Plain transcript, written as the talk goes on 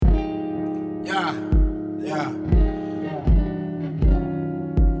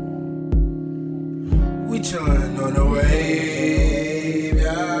on the wave,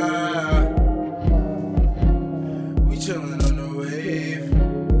 yeah. We chillin' on the wave,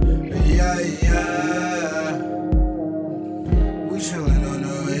 yeah, yeah. We chillin' on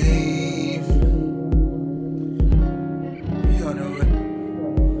the wave. We on the wave.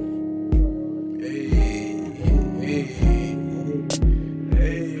 Hey, hey,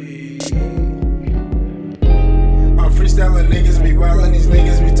 hey. I'm freestyling, niggas be wildin', these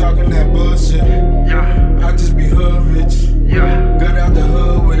niggas be talking that bullshit. Yeah. I just be hood rich. Yeah. Good out the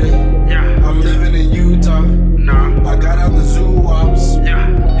hood with it. Yeah. I'm living in Utah. Nah. I got out the zoo ops.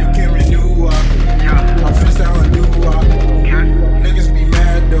 Yeah.